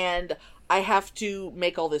time, and I have to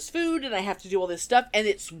make all this food, and I have to do all this stuff, and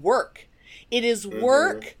it's work. It is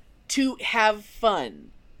work to have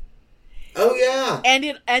fun. Oh yeah.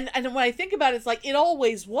 And when I think about it, it's like, it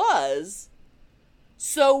always was.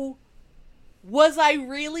 So was I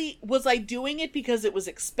doing it because it was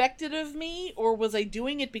expected of me, or was I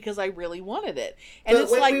doing it because I really wanted it? And But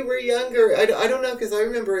it's when like, we were younger, I don't know, because I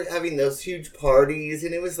remember having those huge parties,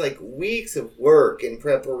 and it was like weeks of work and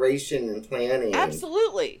preparation and planning.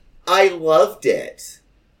 absolutely. I loved it.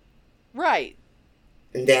 Right.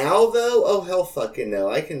 Now, though, oh, hell fucking no.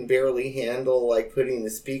 I can barely handle, like, putting the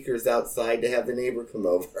speakers outside to have the neighbor come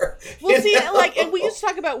over. Well, see, like, and we used to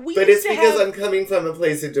talk about, But it's because I'm coming from a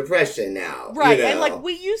place of depression now. Right, and like,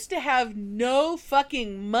 we used to have no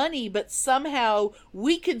fucking money, but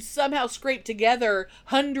we could somehow scrape together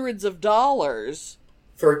hundreds of dollars.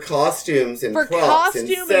 For costumes and For props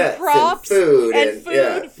costume and sets and props and food.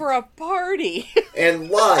 Yeah. For a party.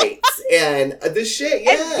 And lights and the shit,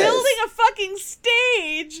 yes. And building a fucking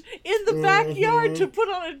stage in the backyard to put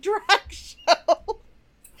on a drag show.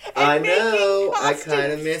 I know. I costumes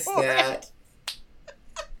kind of miss for that.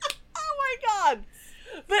 Oh my God.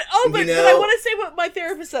 But You know- but I want to say what my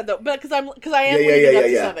therapist said though, because I am leading up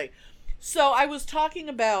to something. So I was talking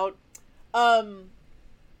about,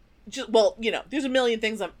 there's a million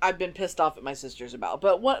things I've been pissed off at my sisters about,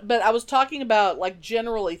 but I was talking about, like,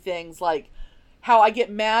 generally things like how I get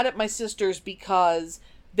mad at my sisters because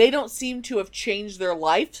they don't seem to have changed their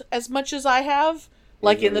life as much as I have,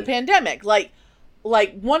 like in the pandemic. Like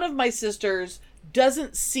one of my sisters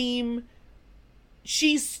doesn't seem...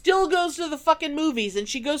 She still goes to the fucking movies, and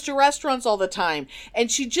she goes to restaurants all the time, and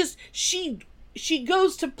she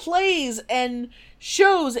goes to plays and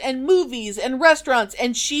shows and movies and restaurants,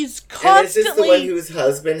 and she's constantly... And is this the one whose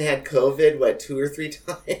husband had COVID, 2 or 3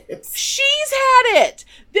 times? She's had it!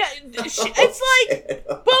 It's like,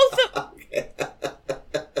 both of...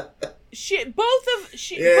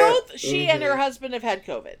 She and her husband have had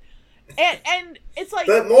COVID. And it's like...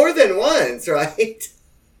 But more than once, right?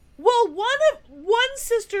 Well, one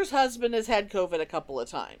sister's husband has had COVID a couple of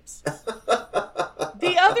times.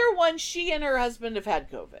 The other one, she and her husband have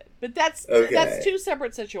had COVID. But that's 2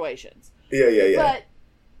 separate situations. Yeah.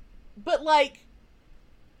 But like,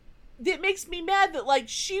 it makes me mad that, like,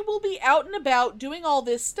 she will be out and about doing all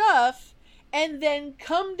this stuff and then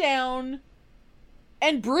come down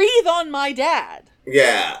and breathe on my dad.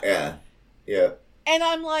 Yeah. And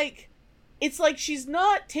I'm like, it's like she's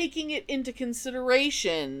not taking it into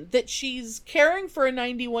consideration that she's caring for a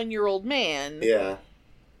 91-year-old man. Yeah.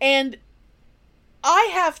 And I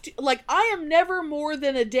have to, like, I am never more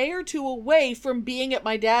than a day or 2 away from being at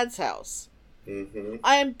my dad's house. Mm-hmm.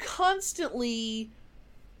 I am constantly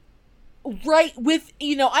right with,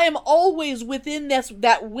 I am always within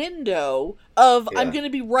that window of I'm going to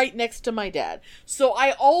be right next to my dad. So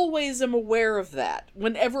I always am aware of that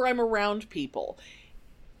whenever I'm around people.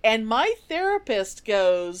 And my therapist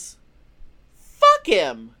goes, fuck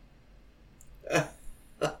him.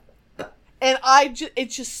 And it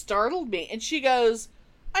just startled me. And she goes,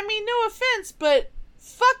 I mean, no offense, but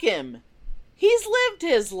fuck him. He's lived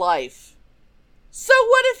his life. So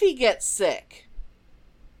what if he gets sick?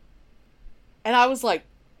 And I was like,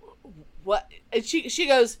 what? And she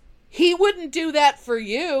goes, he wouldn't do that for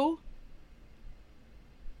you.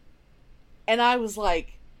 And I was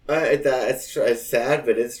like, it's sad,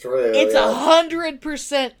 but it's true. It's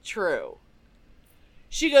 100% true.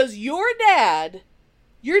 She goes, your dad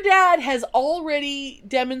has already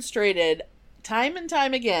demonstrated time and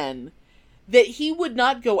time again that he would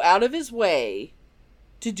not go out of his way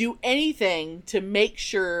to do anything to make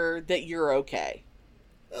sure that you're okay.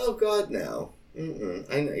 Oh God, no. I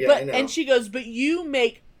know. Yeah, but, I know. And she goes, but you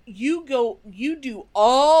do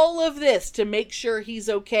all of this to make sure he's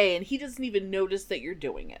okay, and he doesn't even notice that you're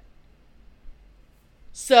doing it.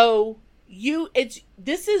 So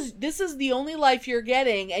this is the only life you're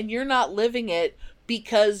getting, and you're not living it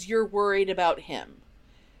because you're worried about him.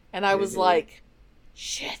 And I was like,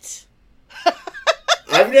 shit.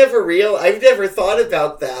 I've never thought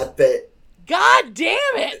about that, but God damn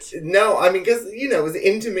it! No, I mean, because, as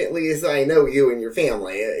intimately as I know you and your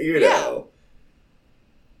family, know.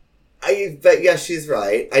 But yeah, she's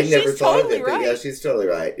right. I never thought of it, but yeah, she's totally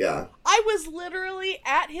right, yeah. I was literally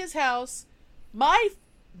at his house. My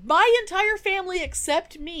entire family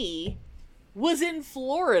except me was in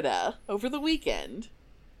Florida over the weekend.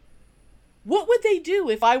 What would they do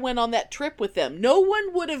if I went on that trip with them? No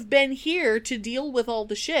one would have been here to deal with all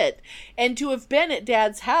the shit, and to have been at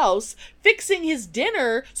Dad's house fixing his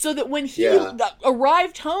dinner so that when he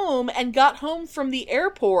arrived home and got home from the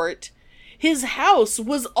airport, his house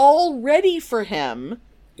was all ready for him.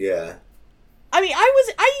 Yeah. I mean,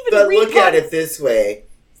 But look at it this way.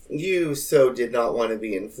 You so did not want to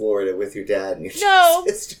be in Florida with your dad and your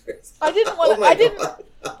sisters. I didn't want to. God.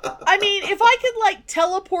 I mean, if I could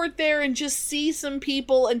teleport there and just see some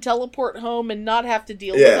people and teleport home and not have to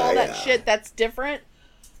deal with all that shit, that's different.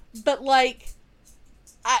 But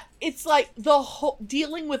it's like the whole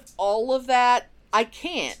dealing with all of that, I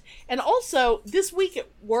can't. And also, this week at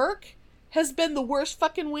work has been the worst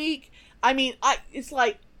fucking week. I mean, it's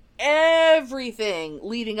like everything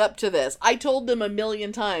leading up to this. I told them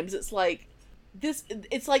 1,000,000 times. It's like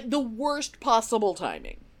the worst possible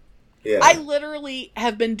timing. Yeah. I literally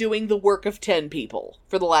have been doing the work of 10 people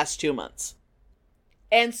for the last 2 months.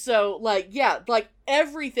 And so,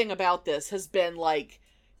 everything about this has been,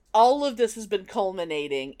 all of this has been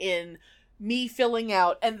culminating in me filling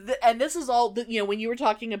out, and this is all, when you were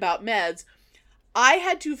talking about meds, I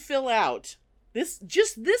had to fill out, this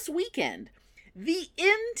weekend, the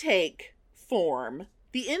intake form,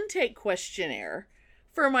 the intake questionnaire,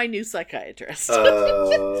 for my new psychiatrist.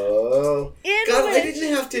 Oh. God, I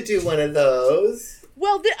didn't have to do one of those.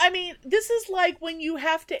 Well, this is when you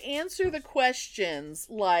have to answer the questions,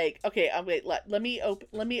 okay, wait, let me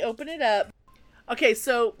open it up. Okay,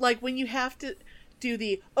 so, when you have to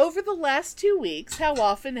do over the last 2 weeks, how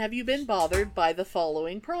often have you been bothered by the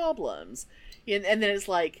following problems? And then it's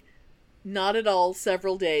not at all,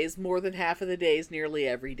 several days, more than half of the days, nearly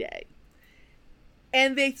every day.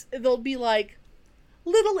 And they'll be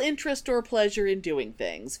little interest or pleasure in doing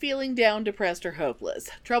things, feeling down, depressed, or hopeless,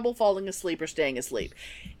 trouble falling asleep or staying asleep.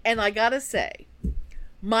 And I gotta say,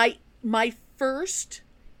 my first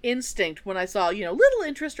instinct when I saw, little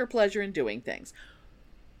interest or pleasure in doing things,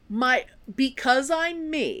 because I'm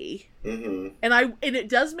me, mm-hmm. and it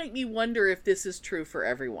does make me wonder if this is true for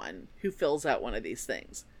everyone who fills out one of these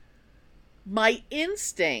things. My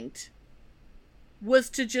instinct was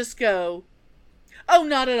to just go, oh,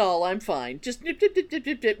 not at all, I'm fine. Just dip, dip, dip, dip,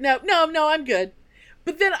 dip, dip. No, I'm good.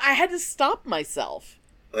 But then I had to stop myself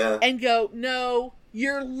and go, no,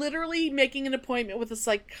 you're literally making an appointment with a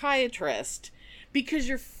psychiatrist because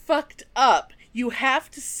you're fucked up. You have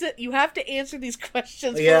to answer these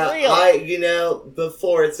questions for real.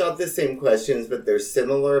 Before, it's not the same questions, but they're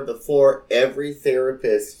similar. Before every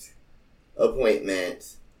therapist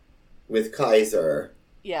appointment with Kaiser,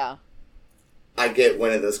 I get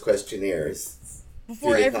one of those questionnaires.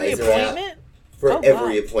 Before every appointment?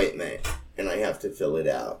 Appointment, and I have to fill it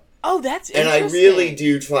out. Oh, that's interesting. And I really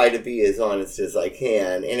do try to be as honest as I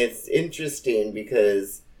can, and it's interesting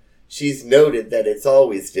because she's noted that it's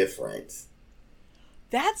always different.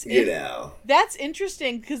 That's That's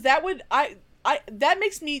interesting because that would that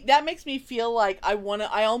makes me feel like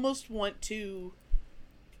I almost want to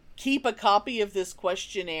keep a copy of this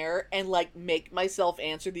questionnaire and, like, make myself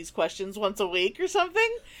answer these questions once a week or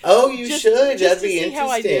something. Oh, you should. That'd be see how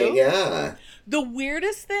I do. interesting. Yeah. The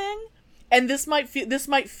weirdest thing, and this might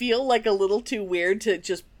feel like a little too weird to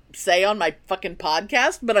just say on my fucking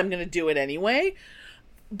podcast, but I'm gonna do it anyway.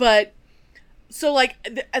 But so, like,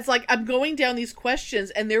 it's like I'm going down these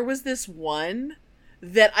questions, and there was this one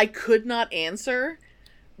that I could not answer,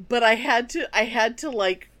 but I had to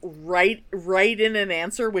like write in an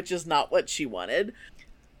answer, which is not what she wanted,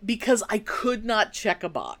 because I could not check a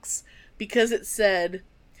box, because it said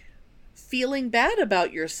feeling bad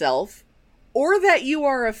about yourself, or that you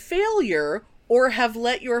are a failure, or have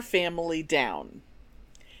let your family down.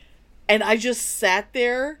 And I just sat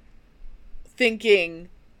there thinking...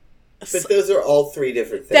 But those are all three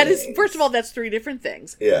different things. That is, first of all, that's three different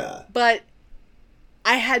things. Yeah. But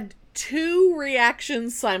I had two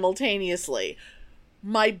reactions simultaneously.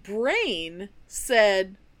 My brain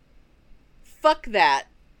said, fuck that.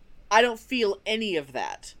 I don't feel any of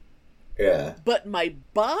that. Yeah. But my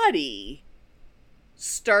body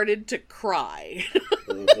started to cry.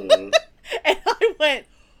 Mm-hmm. And I went,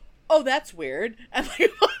 oh, that's weird. And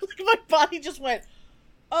my body just went,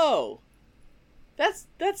 oh, that's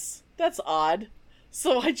odd.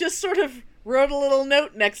 So I just sort of wrote a little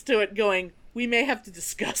note next to it going, we may have to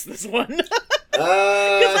discuss this one. Because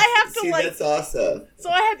I have to, see, like... that's awesome. So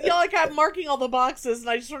I had, like, I'm marking all the boxes, and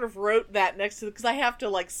I just sort of wrote that next to it, because I have to,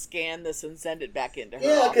 like, scan this and send it back into her.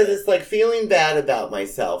 Yeah, because it's like feeling bad about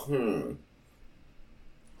myself.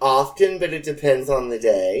 Often, but it depends on the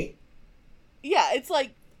day. Yeah, it's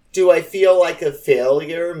like... Do I feel like a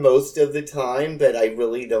failure most of the time, but I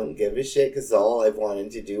really don't give a shit because all I've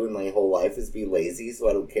wanted to do in my whole life is be lazy, so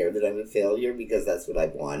I don't care that I'm a failure because that's what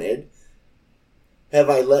I've wanted? Have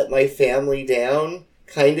I let my family down?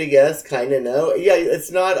 Kinda yes, kinda no. Yeah,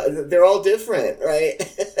 it's not... They're all different, right?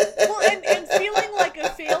 Well, and feeling like a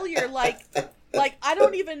failure, like, I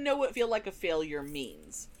don't even know what feel like a failure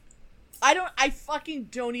means. I fucking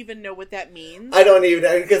don't even know what that means. I don't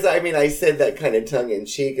even... Because, I mean, I said that kind of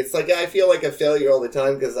tongue-in-cheek. It's like, I feel like a failure all the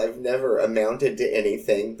time because I've never amounted to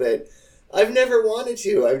anything, but... I've never wanted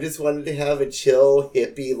to. I've just wanted to have a chill,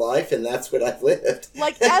 hippie life, and that's what I've lived.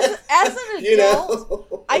 Like, as an adult, you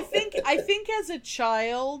know? I think as a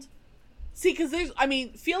child... See, because there's... I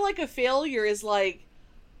mean, feel like a failure is like...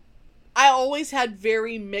 I always had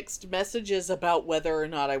very mixed messages about whether or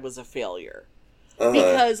not I was a failure. Uh-huh.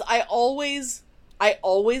 Because I always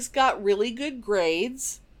got really good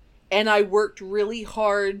grades, and I worked really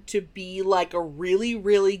hard to be like a really,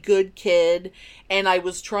 really good kid, and I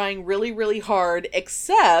was trying really, really hard,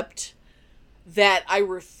 except that I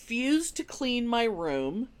refused to clean my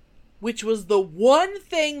room, which was the one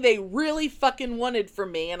thing they really fucking wanted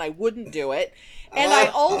from me, and I wouldn't do it. And I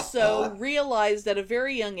also realized at a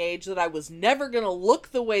very young age that I was never going to look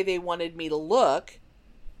the way they wanted me to look.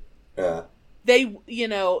 Yeah.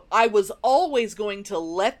 I was always going to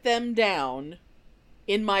let them down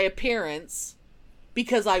in my appearance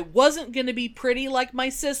because I wasn't going to be pretty like my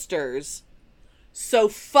sisters. So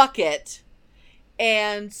fuck it.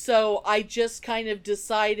 And so I just kind of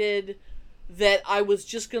decided that I was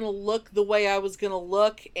just going to look the way I was going to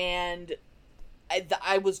look, and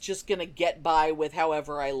I was just going to get by with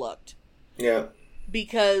however I looked. Yeah.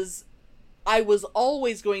 Because I was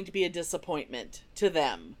always going to be a disappointment to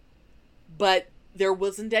them. But there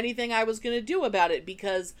wasn't anything I was going to do about it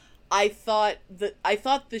because I thought the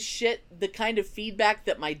kind of feedback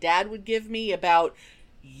that my dad would give me about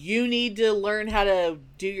you need to learn how to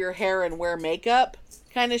do your hair and wear makeup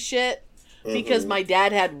kind of shit. Mm-hmm. Because my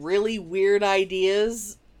dad had really weird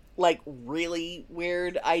ideas about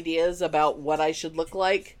what I should look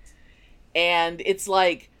like. And it's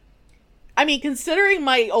like, I mean, considering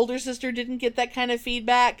my older sister didn't get that kind of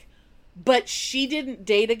feedback, but she didn't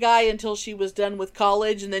date a guy until she was done with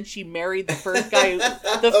college, and then she married the first guy.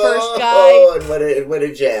 Oh, and what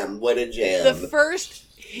a gem! What a gem! The first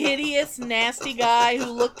hideous, nasty guy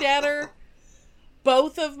who looked at her.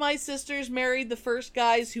 Both of my sisters married the first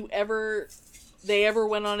guys who they ever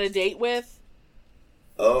went on a date with.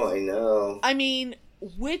 Oh, I know. I mean,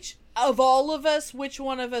 which of all of us, which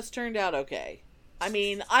one of us turned out okay? I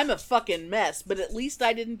mean, I'm a fucking mess, but at least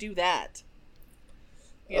I didn't do that.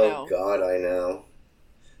 Oh, God, I know.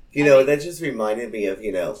 That just reminded me of,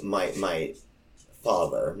 my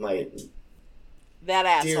father, that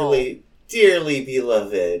asshole. Dearly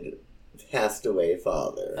beloved, passed away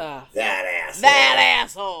father. That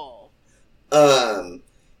asshole.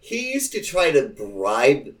 He used to try to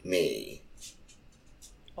bribe me.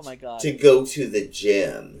 Oh, my God. To go to the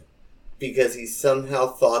gym. Because he somehow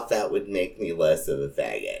thought that would make me less of a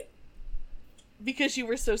faggot. Because you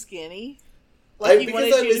were so skinny?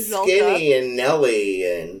 Because I was skinny and Nelly,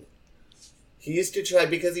 and he used to try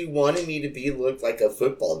because he wanted me to look like a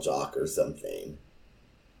football jock or something.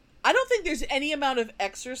 I don't think there's any amount of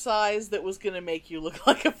exercise that was going to make you look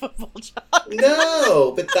like a football jock.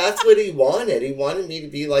 No, but that's what he wanted. He wanted me to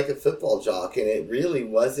be like a football jock, and it really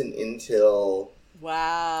wasn't until...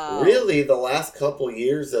 Wow. Really, the last couple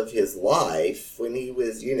years of his life, when he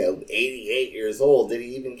was, 88 years old, that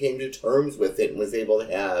he even came to terms with it and was able to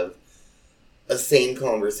have a sane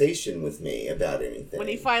conversation with me about anything. When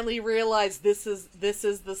he finally realized this is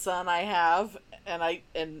the son I have,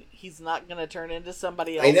 and he's not going to turn into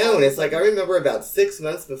somebody else. I know, and it's like, I remember about 6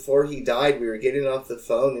 months before he died, we were getting off the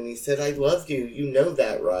phone, and he said, "I love you. You know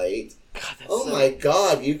that, right?" God, my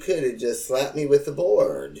God, you could have just slapped me with the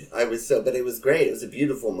board. But it was great. It was a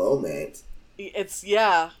beautiful moment. It's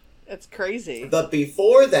crazy. But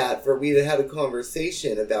before that, we had a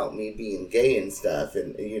conversation about me being gay and stuff,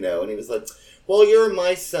 and and he was like, "Well, you're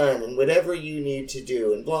my son, and whatever you need to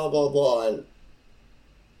do, and blah, blah, blah," and,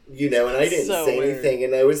 and I didn't say anything,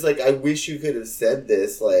 and I was like, I wish you could have said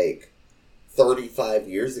this, 35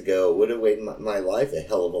 years ago. It would have made my life a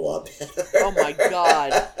hell of a lot better. Oh my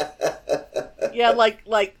God. Yeah, like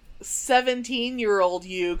 17-year-old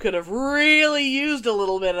you could have really used a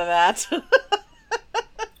little bit of that.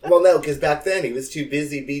 Well, no, because back then he was too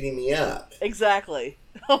busy beating me up. Exactly.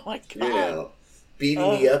 Oh my God.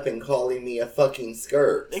 Beating me up and calling me a fucking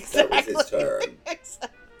skirt. Exactly. That was his term.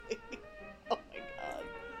 Exactly. Oh my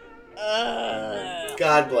God.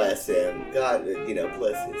 God bless him. God,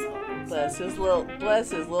 bless his heart. Bless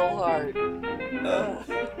his little heart.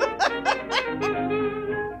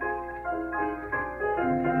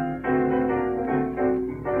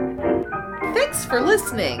 Thanks for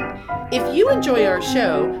listening. If you enjoy our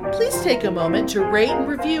show, please take a moment to rate and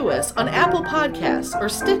review us on Apple Podcasts or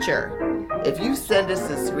Stitcher. If you send us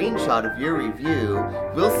a screenshot of your review,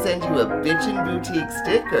 we'll send you a Bitchin' Boutique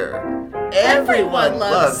sticker. Everyone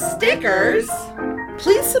loves stickers!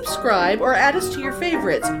 Please subscribe or add us to your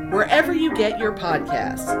favorites wherever you get your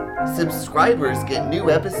podcasts. Subscribers get new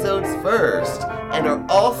episodes first and are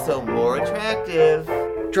also more attractive.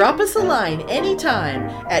 Drop us a line anytime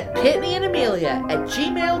at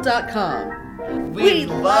pitneyandamelia@gmail.com. We'd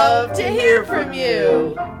love to hear from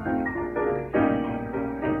you!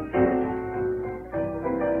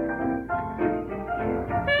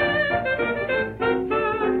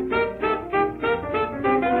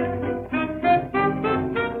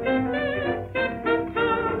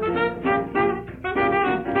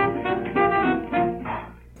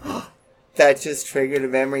 That just triggered a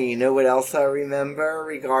memory. You know what else I remember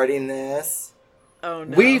regarding this? Oh,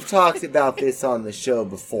 no. We've talked about this on the show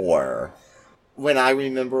before. When I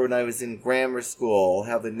was in grammar school,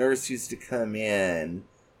 how the nurse used to come in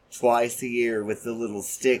twice a year with the little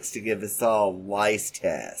sticks to give us all lice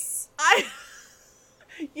tests. I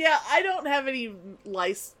don't have any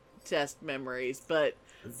lice test memories, but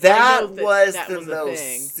that was the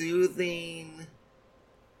most soothing,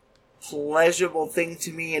 pleasurable thing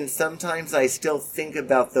to me, and sometimes I still think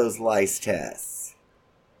about those lice tests.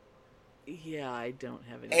 Yeah, I don't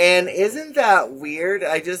have any. And isn't that weird?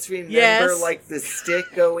 I just remember the stick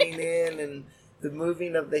going in and the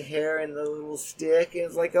moving of the hair and the little stick, and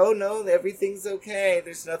it's like, oh no, everything's okay.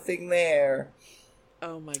 There's nothing there.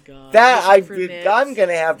 Oh my God. I'm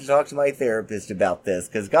gonna have to talk to my therapist about this,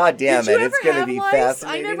 because goddamn it, it's gonna be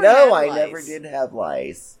fascinating. I never did have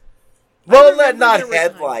lice. Well, not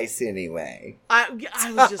head lice anyway. I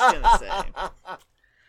was just gonna say.